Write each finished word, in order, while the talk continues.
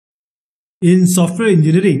In software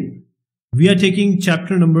engineering, we are taking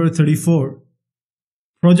chapter number 34,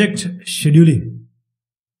 project scheduling.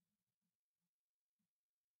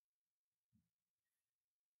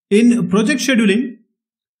 In project scheduling,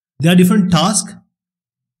 there are different tasks.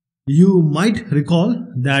 You might recall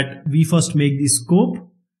that we first make the scope,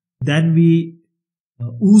 then we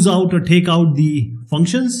ooze out or take out the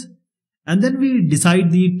functions, and then we decide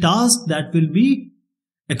the task that will be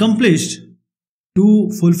accomplished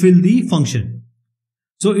to fulfill the function.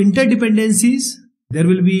 So interdependencies, there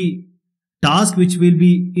will be tasks which will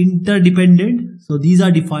be interdependent. So these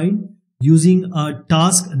are defined using a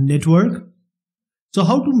task network. So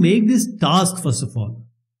how to make this task? First of all,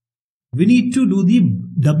 we need to do the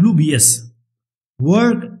WBS,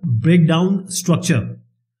 work breakdown structure.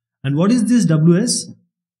 And what is this WS?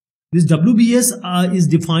 This WBS is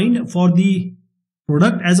defined for the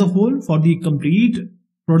product as a whole, for the complete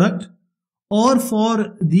product, or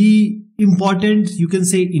for the important, you can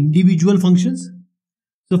say, individual functions.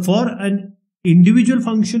 So for an individual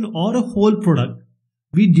function or a whole product,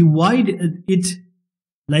 we divide it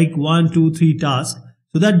like 1, 2, 3 tasks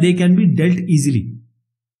so that they can be dealt easily.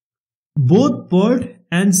 Both PERT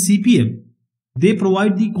and CPM, they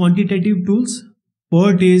provide the quantitative tools.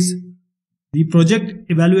 PERT is the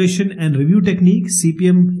project evaluation and review technique.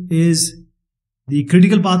 CPM is the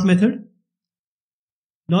critical path method.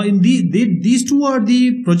 Now in these two are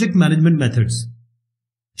the project management methods,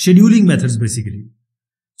 scheduling methods basically.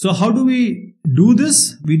 So how do we do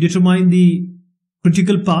this? We determine the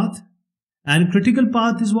critical path, and critical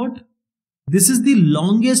path is what? This is the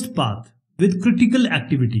longest path with critical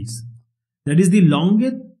activities. That is the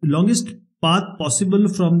longest path possible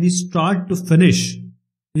from the start to finish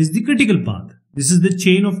is the critical path. This is the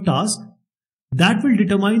chain of tasks that will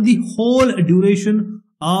determine the whole duration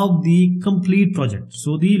of the complete project.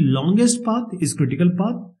 So the longest path is critical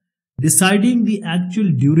path, deciding the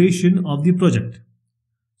actual duration of the project.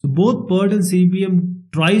 So both PERT and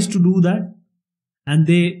CPM tries to do that, and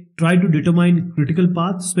they try to determine critical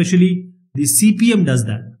path, especially the CPM does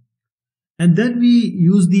that. And then we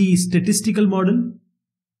use the statistical model.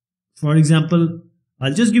 For example,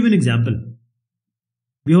 I'll just give you an example.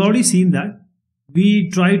 We have already seen that. We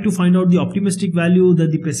try to find out the optimistic value,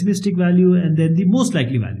 then the pessimistic value, and then the most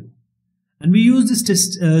likely value. And we use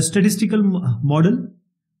this statistical model.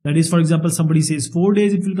 That is, for example, somebody says 4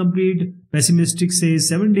 days it will complete, pessimistic says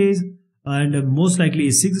 7 days, and most likely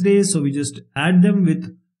is 6 days. So we just add them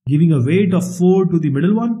with giving a weight of 4 to the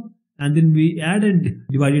middle one, and then we add and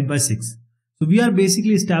divide it by 6. So we are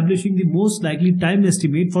basically establishing the most likely time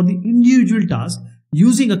estimate for the individual task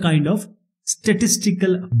using a kind of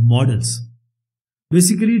statistical models.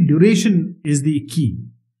 Basically, duration is the key.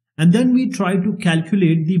 And then we try to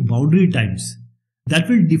calculate the boundary times that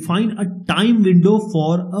will define a time window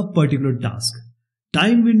for a particular task.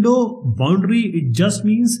 Time window, boundary, it just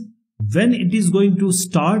means when it is going to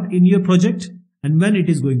start in your project and when it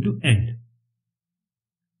is going to end.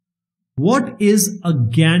 What is a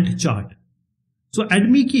Gantt chart? So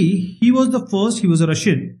Admiki, he was the first, he was a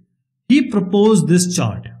Russian. He proposed this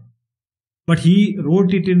chart, but he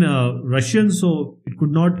wrote it in Russian, so it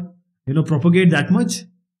could not, propagate that much.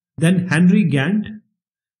 Then Henry Gantt,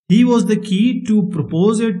 he was the key to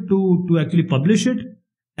propose it, to actually publish it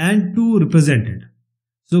and to represent it.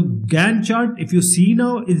 So Gantt chart, if you see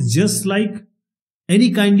now, it's just like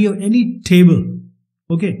any table.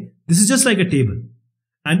 Okay, this is just like a table.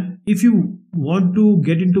 And if you want to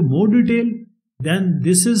get into more detail, then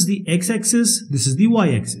this is the x-axis, this is the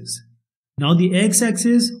y-axis. Now the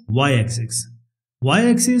x-axis, y-axis.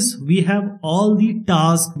 Y-axis, we have all the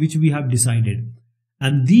tasks which we have decided.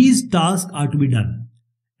 And these tasks are to be done.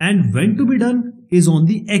 And when to be done is on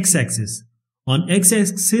the x-axis. On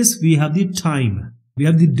x-axis, we have the time. We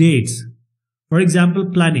have the dates. For example,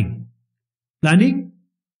 planning. Planning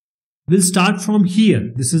will start from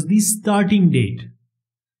here. This is the starting date.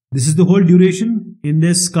 This is the whole duration in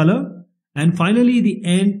this color. And finally, the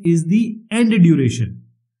end is the end duration.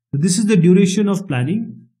 So this is the duration of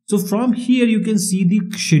planning. So from here, you can see the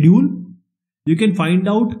schedule. You can find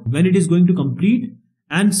out when it is going to complete,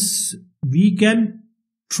 and we can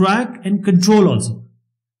track and control also.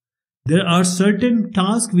 There are certain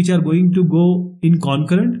tasks which are going to go in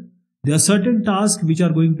concurrent. There are certain tasks which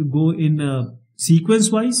are going to go in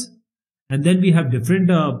sequence wise. And then we have different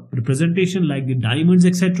representation like the diamonds,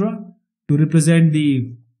 etc. to represent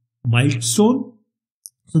the milestone.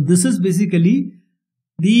 So this is basically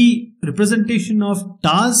the representation of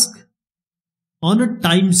task on a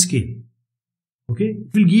time scale. Okay,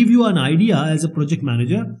 it will give you an idea as a project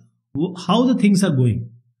manager how the things are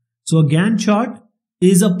going. So a Gantt chart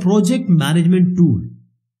is a project management tool.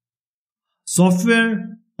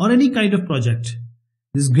 software or any kind of project,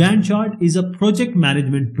 this Gantt chart is a project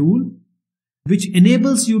management tool which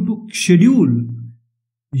enables you to schedule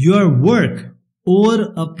your work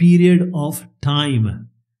over a period of time.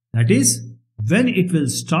 That is, when it will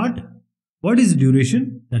start, what is the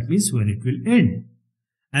duration, that means when it will end.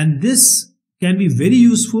 And this can be very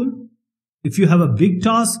useful if you have a big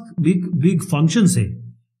task, big function, say.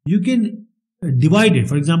 You can divide it.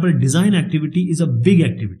 For example, a design activity is a big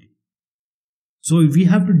activity. So we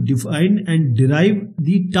have to define and derive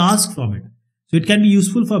the task from it. So it can be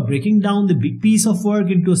useful for breaking down the big piece of work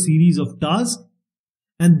into a series of tasks.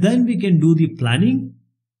 And then we can do the planning,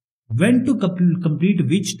 when to complete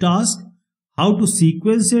which task, how to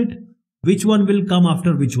sequence it, which one will come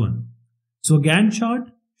after which one. So Gantt chart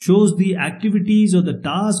shows the activities or the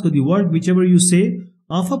task or the work, whichever you say,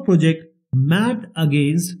 of a project mapped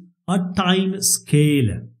against a time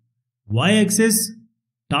scale. Y-axis,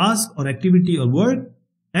 task or activity or work.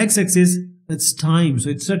 X-axis, it's time. So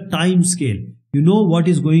it's a time scale. You know what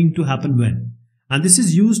is going to happen when. And this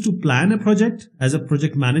is used to plan a project as a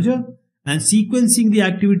project manager, and sequencing the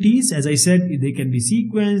activities. As I said, they can be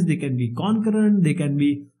sequenced, they can be concurrent, they can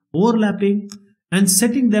be overlapping, and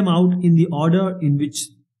setting them out in the order in which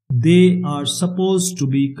they are supposed to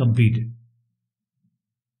be completed.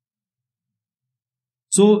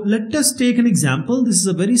 So let us take an example. This is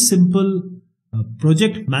a very simple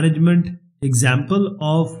project management example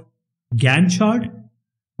of Gantt chart.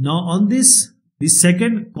 Now on this, the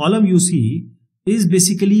second column you see is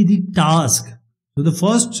basically the task. So the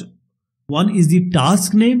first one is the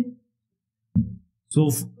task name. So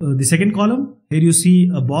the second column, here you see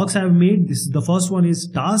a box I have made. This is the first one is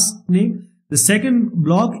task name. The second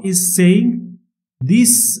block is saying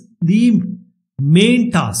this the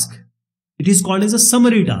main task. It is called as a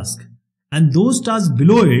summary task, and those tasks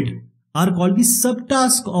below it are called the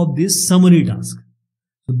subtask of this summary task.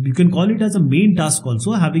 So you can call it as a main task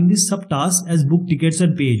also, having this subtask as book tickets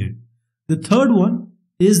and pay agent. The third one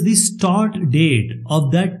is the start date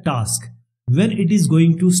of that task, when it is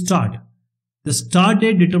going to start. The start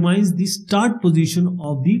date determines the start position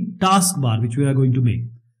of the taskbar which we are going to make.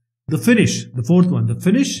 The finish, the fourth one, the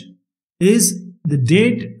finish is the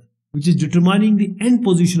date which is determining the end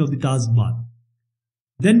position of the taskbar.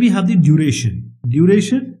 Then we have the duration.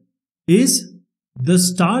 Duration is the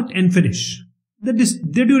start and finish. The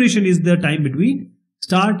duration is the time between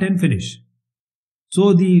start and finish.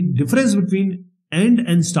 So the difference between end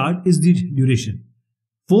and start is the duration.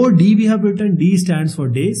 For D we have written, D stands for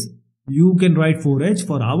days. You can write 4H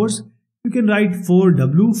for hours. You can write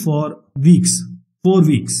 4W for weeks. 4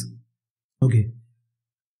 weeks. Okay.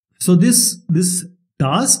 So this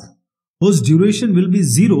task whose duration will be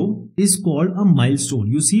 0 is called a milestone.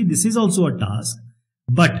 You see, this is also a task,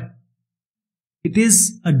 but it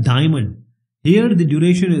is a diamond. Here the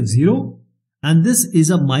duration is 0, and this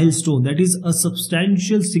is a milestone. That is, a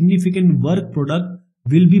substantial significant work product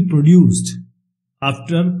will be produced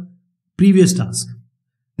after previous task.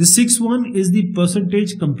 The sixth one is the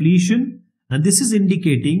percentage completion, and this is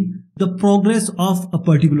indicating the progress of a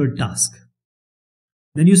particular task.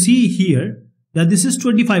 Then you see here that this is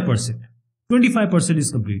 25%. 25%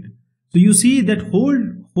 is complete. So you see that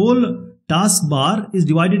whole task bar is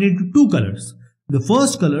divided into two colors. The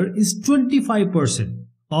first color is 25%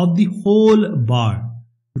 of the whole bar.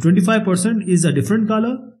 The 25% is a different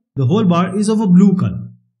color. The whole bar is of a blue color.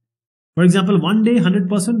 For example, one day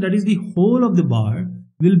 100%, that is the whole of the bar,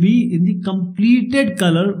 will be in the completed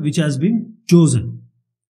color which has been chosen.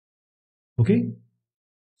 Okay.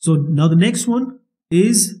 So now the next one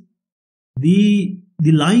is the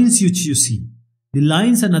lines which you see. The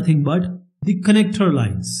lines are nothing but the connector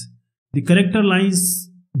lines. The connector lines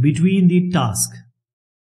between the task.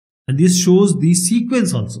 And this shows the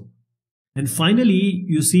sequence also. And finally,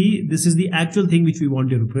 you see, this is the actual thing which we want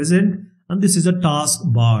to represent. And this is a task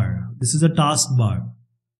bar. This is a task bar.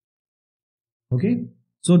 Okay.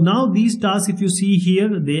 So now these tasks, if you see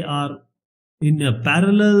here, they are in a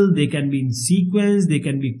parallel. They can be in sequence. They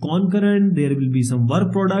can be concurrent. There will be some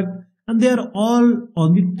work product. And they are all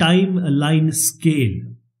on the timeline scale.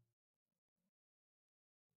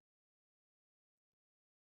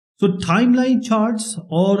 So timeline charts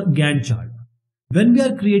or Gantt chart. When we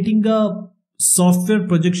are creating a software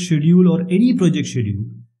project schedule or any project schedule,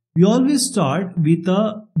 we always start with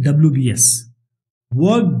a WBS,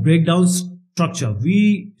 work breakdown structure.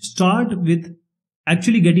 We start with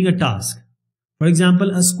actually getting a task. For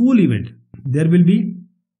example, a school event. There will be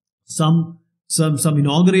some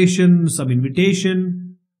inauguration, some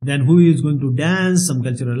invitation, then who is going to dance, some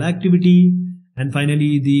cultural activity, and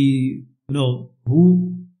finally the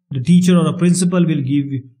teacher or a principal will give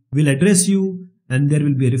will address you, and there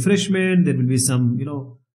will be a refreshment, there will be some,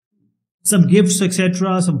 some gifts,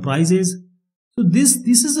 etc., some prizes. So this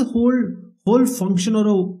is a whole function or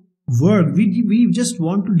a work. We just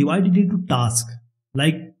want to divide it into tasks,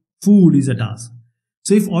 like food is a task.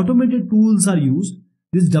 So if automated tools are used,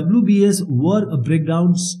 this WBS work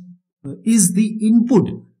breakdowns is the input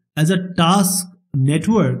as a task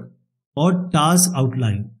network or task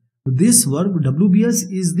outline. So this work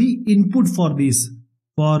WBS is the input for this,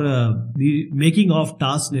 for the making of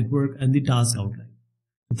task network and the task outline.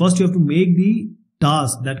 First you have to make the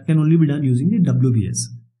task that can only be done using the WBS.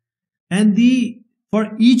 And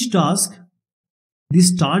for each task, the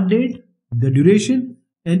start date, the duration,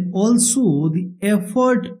 and also the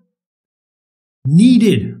effort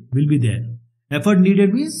needed will be there. Effort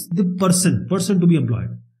needed means the person to be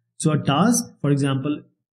employed. So a task, for example,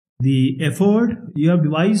 the effort, you have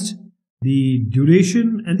devised the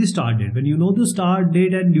duration and the start date. When you know the start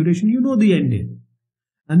date and duration, you know the end date.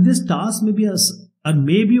 And this task may be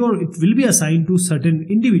or it will be assigned to certain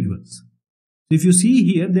individuals. If you see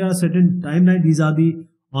here, there are certain timelines. These are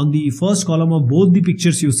on the first column of both the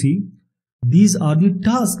pictures you see. These are the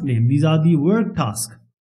task name. These are the work task.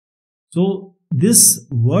 So this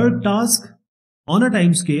work task on a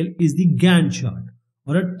time scale is the Gantt chart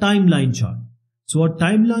or a timeline chart. So a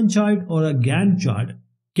timeline chart or a Gantt chart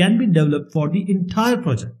can be developed for the entire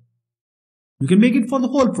project. You can make it for the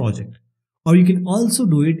whole project, or you can also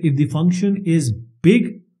do it if the function is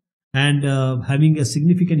big and having a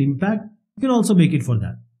significant impact. You can also make it for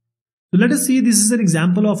that. So let us see, this is an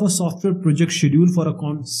example of a software project schedule for a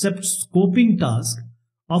concept scoping task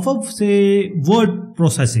of say word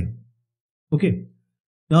processing. Okay.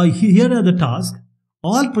 Now here are the tasks.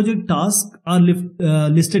 All project tasks are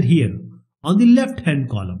listed here on the left hand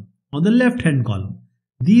column. On the left hand column,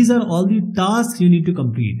 these are all the tasks you need to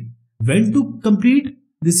complete. When to complete?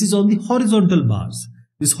 This is on the horizontal bars.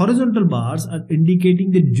 These horizontal bars are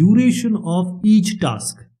indicating the duration of each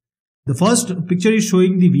task. The first picture is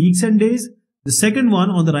showing the weeks and days. The second one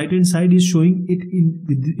on the right hand side is showing it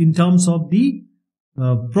in terms of the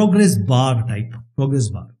progress bar type. Progress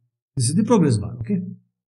bar. This is the progress bar. Okay.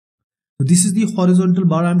 So this is the horizontal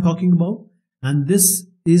bar I'm talking about, and this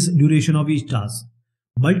is duration of each task.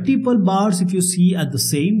 Multiple bars, if you see at the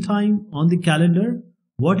same time on the calendar,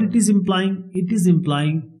 what it is implying? It is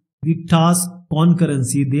implying the task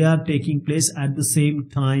concurrency. They are taking place at the same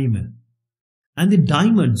time. And the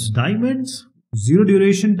diamonds, zero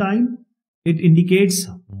duration time, it indicates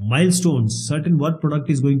milestones, certain work product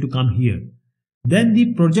is going to come here. Then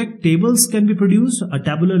the project tables can be produced, a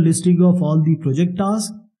tabular listing of all the project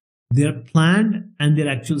tasks, their planned and their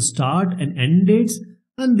actual start and end dates.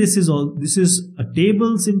 And this is a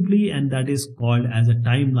table simply, and that is called as a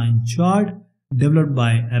timeline chart developed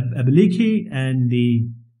by Abiliki and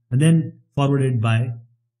then forwarded by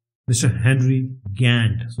Mr. Henry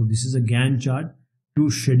Gantt. So this is a Gantt chart to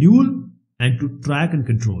schedule and to track and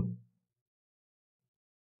control.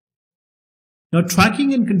 Now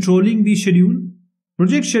tracking and controlling the schedule,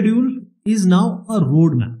 project schedule is now a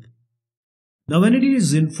roadmap. Now when it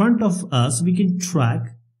is in front of us, we can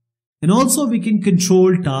track and also we can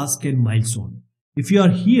control task and milestone. If you are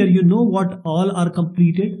here, you know what all are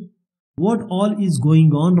completed, what all is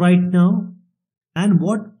going on right now, and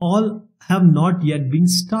what all have not yet been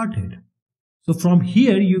started. So from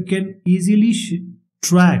here you can easily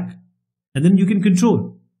track and then you can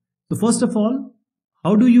control. So first of all,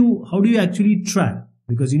 how do you actually track?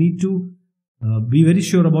 Because you need to be very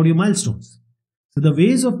sure about your milestones. So the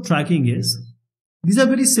ways of tracking is, these are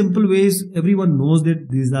very simple ways. Everyone knows that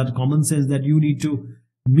these are common sense, that you need to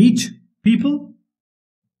meet people,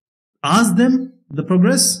 ask them the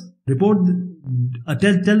progress report,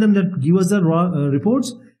 tell them that give us the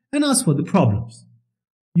reports, and ask for the problems.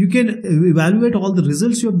 You can evaluate all the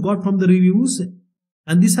results you have got from the reviews,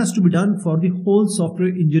 and this has to be done for the whole software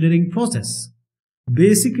engineering process.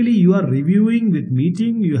 Basically, you are reviewing with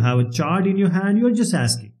meeting, you have a chart in your hand, you are just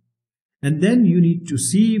asking. And then you need to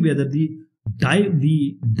see whether the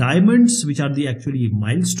diamonds, which are the actually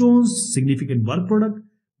milestones, significant work product,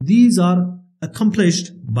 these are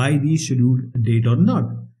accomplished by the scheduled date or not.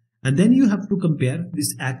 And then you have to compare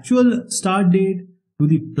this actual start date to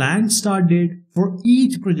the planned start date for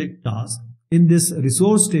each project task in this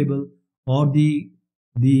resource table, or the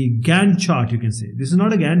Gantt chart, you can say. This is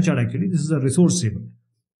not a Gantt chart actually, this is a resource table.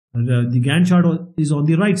 The Gantt chart is on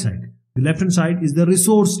the right side. The left hand side is the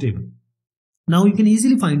resource table. Now you can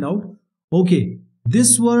easily find out, okay,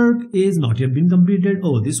 this work is not yet been completed.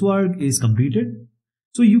 Oh, this work is completed.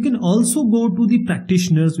 So you can also go to the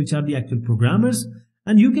practitioners, which are the actual programmers,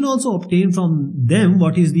 And you can also obtain from them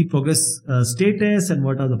what is the progress status and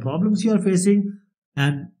what are the problems you are facing,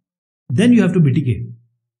 and then you have to mitigate.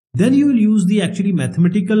 Then you will use the actually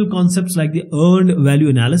mathematical concepts like the earned value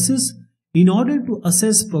analysis in order to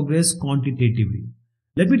assess progress quantitatively.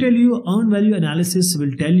 Let me tell you, earned value analysis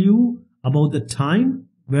will tell you about the time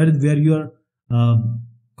where you are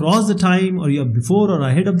cross the time, or you are before or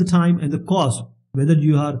ahead of the time, and the cost, whether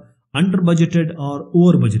you are under budgeted or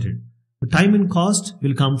over budgeted. The time and cost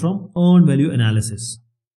will come from earned value analysis.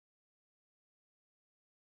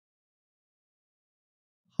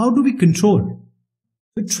 How do we control?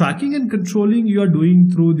 The tracking and controlling you are doing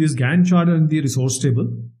through this Gantt chart and the resource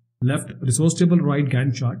table. Left resource table, right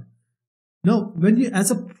Gantt chart. Now, when you,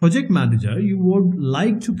 as a project manager, you would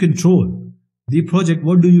like to control the project,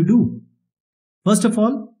 what do you do? First of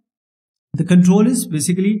all, the control is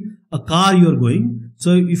basically a car you are going.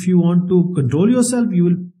 So if you want to control yourself, you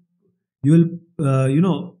will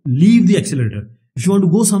leave the accelerator. If you want to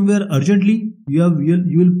go somewhere urgently, you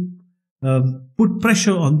will put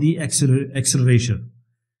pressure on the acceleration.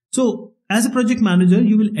 So as a project manager,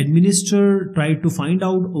 you will administer, try to find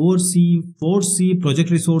out, oversee, foresee project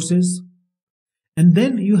resources. And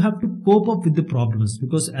then you have to cope up with the problems,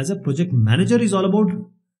 because as a project manager is all about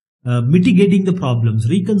mitigating the problems,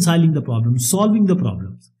 reconciling the problems, solving the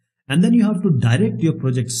problems. And then you have to direct your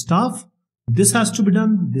project staff. This has to be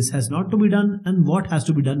done, this has not to be done, and what has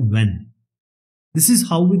to be done when. This is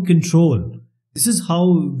how we control. This is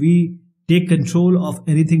how we take control of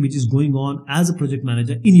anything which is going on as a project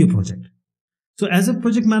manager in your project. So as a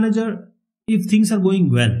project manager, if things are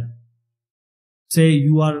going well, say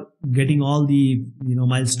you are getting all the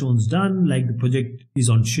milestones done, like the project is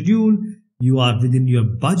on schedule, you are within your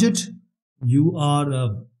budget, you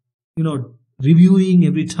are reviewing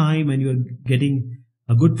every time, and you are getting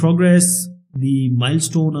a good progress, the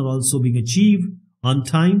milestone are also being achieved on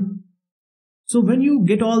time. So when you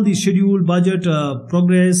get all the schedule, budget,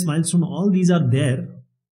 progress, milestone, all these are there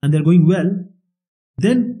and they're going well,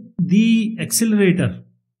 then the accelerator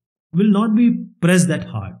will not be pressed that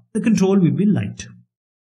hard. The control will be light.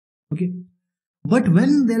 Okay. But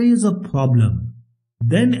when there is a problem,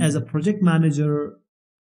 then as a project manager,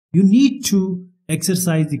 you need to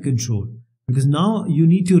exercise the control, because now you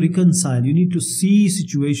need to reconcile, you need to see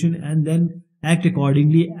situation and then act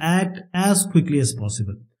accordingly, act as quickly as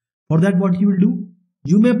possible. For that, what you will do?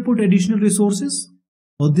 You may put additional resources,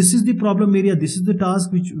 or this is the problem area, this is the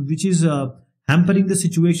task which is hampering the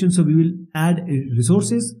situation, so we will add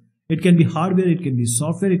resources. It can be hardware, it can be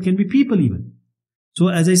software, it can be people even. So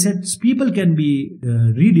as I said, people can be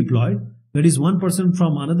redeployed. That is, one person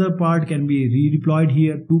from another part can be redeployed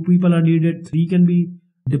here. 2 people are needed, 3 can be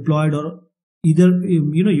deployed, or either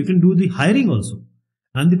you can do the hiring also.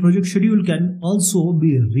 And the project schedule can also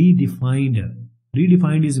be redefined.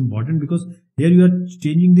 Redefined is important because here you are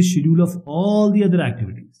changing the schedule of all the other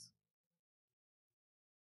activities.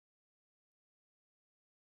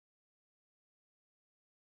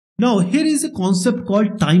 Now here is a concept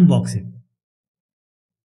called time boxing.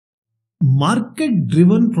 Market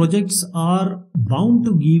driven projects are bound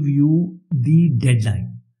to give you the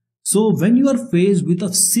deadline. So when you are faced with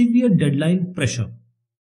a severe deadline pressure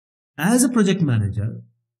as a project manager,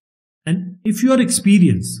 and if you are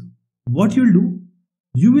experienced, what you will do?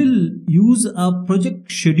 You will use a project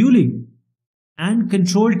scheduling and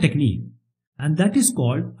control technique, and that is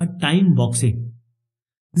called a time boxing.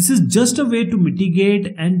 This is just a way to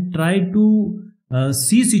mitigate and try to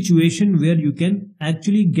see situation where you can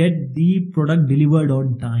actually get the product delivered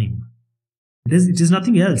on time. It is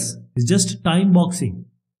nothing else. It's just time boxing.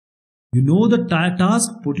 You know the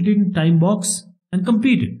task, put it in time box and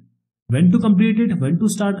complete it. When to complete it, when to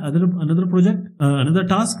start another project, another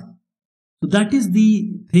task. So that is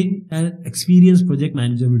the thing an experienced project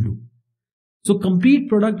manager will do. So complete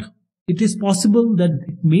product, it is possible that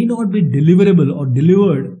it may not be deliverable or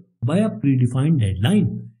delivered by a predefined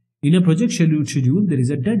deadline. In a project schedule, there is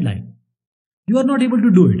a deadline. You are not able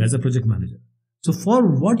to do it as a project manager. So for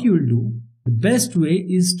what you will do, the best way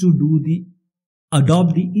is to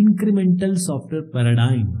adopt the incremental software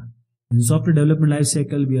paradigm. In software development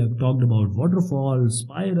lifecycle, we have talked about waterfall,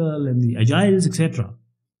 spiral, and the agiles, etc.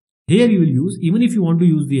 Here you will use, even if you want to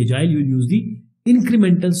use the agile, you will use the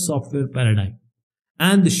incremental software paradigm.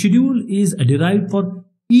 And the schedule is derived for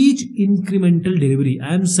each incremental delivery.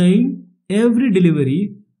 I am saying every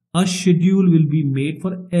delivery, a schedule will be made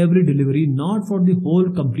for every delivery, not for the whole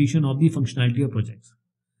completion of the functionality of projects.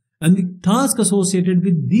 And the task associated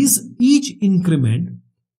with this each increment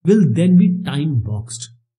will then be time boxed.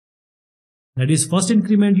 That is, first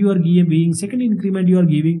increment you are giving, second increment you are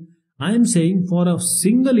giving. I am saying for a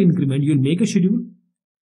single increment, you will make a schedule,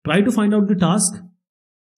 Try to find out the task,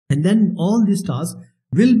 and then all these tasks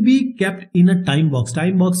will be kept in a time box.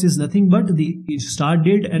 Time box is nothing but the start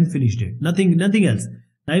date and finish date. Nothing else.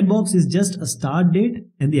 Time box is just a start date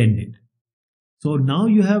and the end date. So now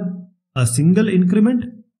you have a single increment.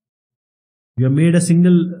 You have made a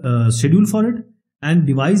single schedule for it and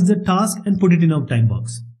devise the task and put it in a time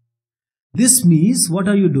box. This means what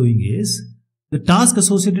are you doing is the task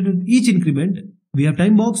associated with each increment. We have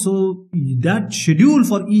time box, so that schedule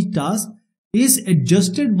for each task is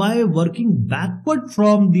adjusted by working backward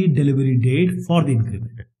from the delivery date for the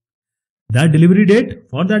increment. That delivery date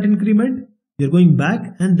for that increment, you're going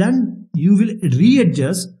back and then you will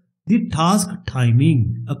readjust the task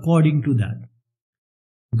timing according to that.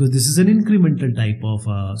 Because this is an incremental type of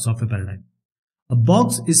software paradigm. A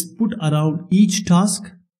box is put around each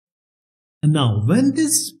task. And now when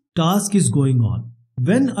this task is going on,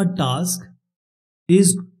 when a task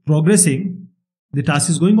is progressing, the task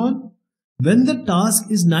is going on. When the task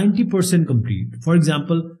is 90% complete, for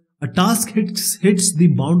example, a task hits the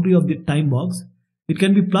boundary of the time box, it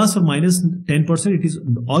can be plus or minus 10%. It is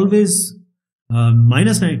always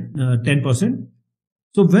minus 10%.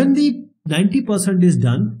 So when the 90% is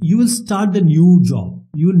done, you will start the new job.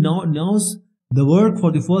 You now the work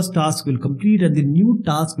for the first task will complete and the new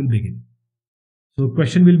task will begin. So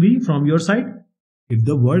question will be from your side, if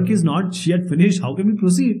the work is not yet finished, how can we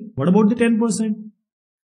proceed? What about the 10%?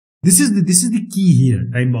 This is the key here,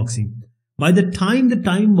 time boxing. By the time the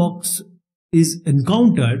time box is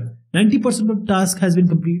encountered, 90% of the task has been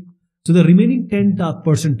complete. So the remaining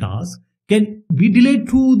 10% task can be delayed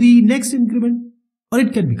to the next increment, or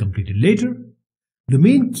it can be completed later. The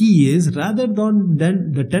main key is rather than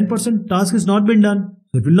the 10% task has not been done,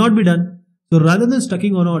 so it will not be done. So rather than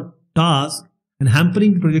stucking on a task and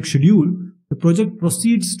hampering the project schedule, the project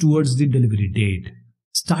proceeds towards the delivery date,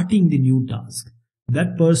 starting the new task.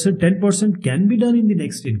 That 10% can be done in the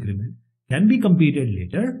next increment, can be completed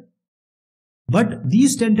later, but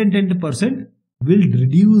these 10% will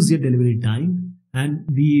reduce your delivery time and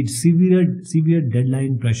the severe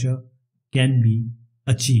deadline pressure can be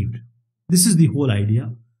achieved. This is the whole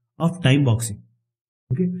idea of time boxing.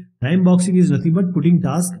 Okay, time boxing is nothing but putting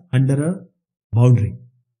tasks under a boundary.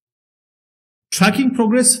 Tracking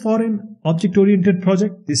progress for an object-oriented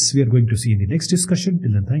project. This we are going to see in the next discussion.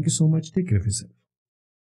 Till then, thank you so much. Take care of yourself.